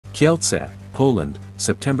Kielce, Poland,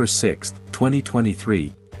 September 6,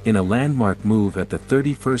 2023, in a landmark move at the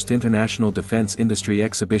 31st International Defense Industry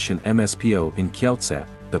Exhibition MSPO in Kielce,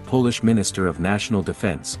 the Polish Minister of National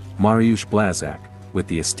Defense, Mariusz Błaszczak, with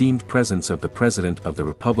the esteemed presence of the President of the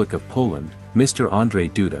Republic of Poland, Mr.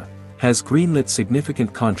 Andrzej Duda, has greenlit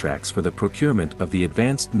significant contracts for the procurement of the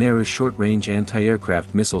advanced NAREW short-range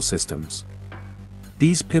anti-aircraft missile systems.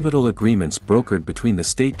 These pivotal agreements brokered between the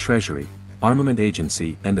State Treasury, Armament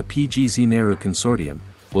Agency and the PGZ NAREW Consortium,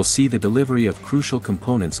 will see the delivery of crucial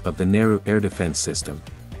components of the NAREW air defense system.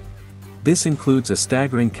 This includes a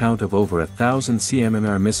staggering count of over 1,000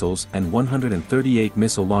 CMMR missiles and 138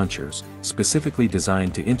 missile launchers, specifically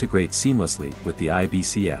designed to integrate seamlessly with the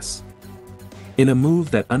IBCS. In a move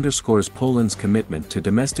that underscores Poland's commitment to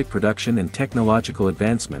domestic production and technological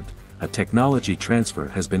advancement, a technology transfer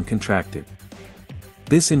has been contracted.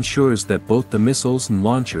 This ensures that both the missiles and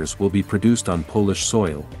launchers will be produced on Polish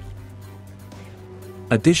soil.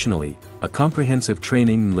 Additionally, a comprehensive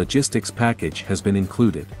training and logistics package has been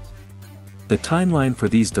included. The timeline for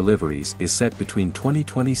these deliveries is set between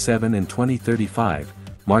 2027 and 2035,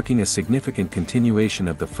 marking a significant continuation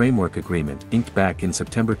of the framework agreement inked back in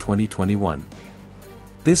September 2021.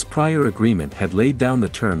 This prior agreement had laid down the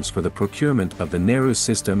terms for the procurement of the NAREW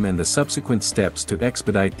system and the subsequent steps to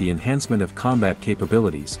expedite the enhancement of combat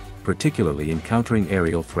capabilities, particularly in countering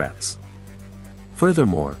aerial threats.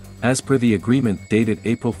 Furthermore, as per the agreement dated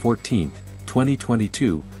April 14,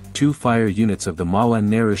 2022, 2 fire units of the Mała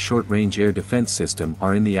NAREW short-range air defense system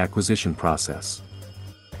are in the acquisition process.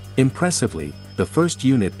 Impressively, the first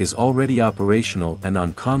unit is already operational and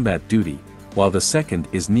on combat duty, while the second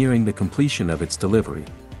is nearing the completion of its delivery.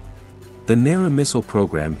 The NAREW missile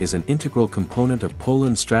program is an integral component of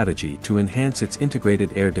Poland's strategy to enhance its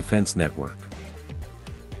integrated air defense network.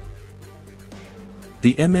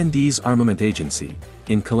 The MND's Armament Agency,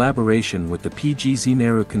 in collaboration with the PGZ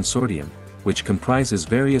NAREW Consortium, which comprises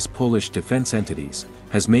various Polish defense entities,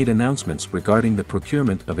 has made announcements regarding the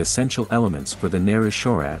procurement of essential elements for the NAREW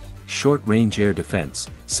SHORAD, short-range air defense,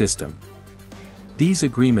 system. These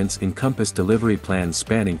agreements encompass delivery plans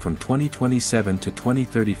spanning from 2027 to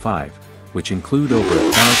 2035, which include over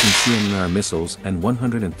 1,000 CMMR missiles and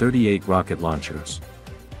 138 rocket launchers.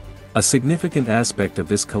 A significant aspect of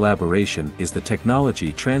this collaboration is the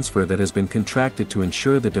technology transfer that has been contracted to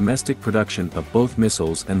ensure the domestic production of both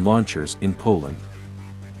missiles and launchers in Poland.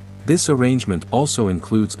 This arrangement also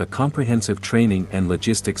includes a comprehensive training and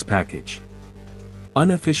logistics package.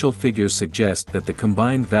 Unofficial figures suggest that the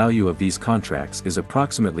combined value of these contracts is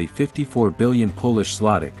approximately 54 billion Polish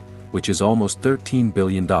zloty, which is almost $13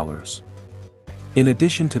 billion. In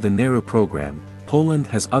addition to the NAREW program, Poland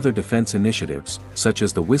has other defense initiatives, such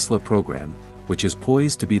as the Wisła program, which is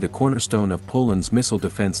poised to be the cornerstone of Poland's missile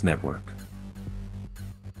defense network.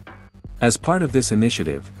 As part of this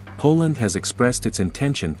initiative, Poland has expressed its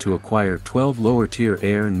intention to acquire 12 lower-tier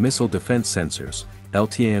air and missile defense sensors,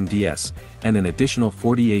 LTAMDS, and an additional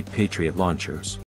 48 Patriot launchers.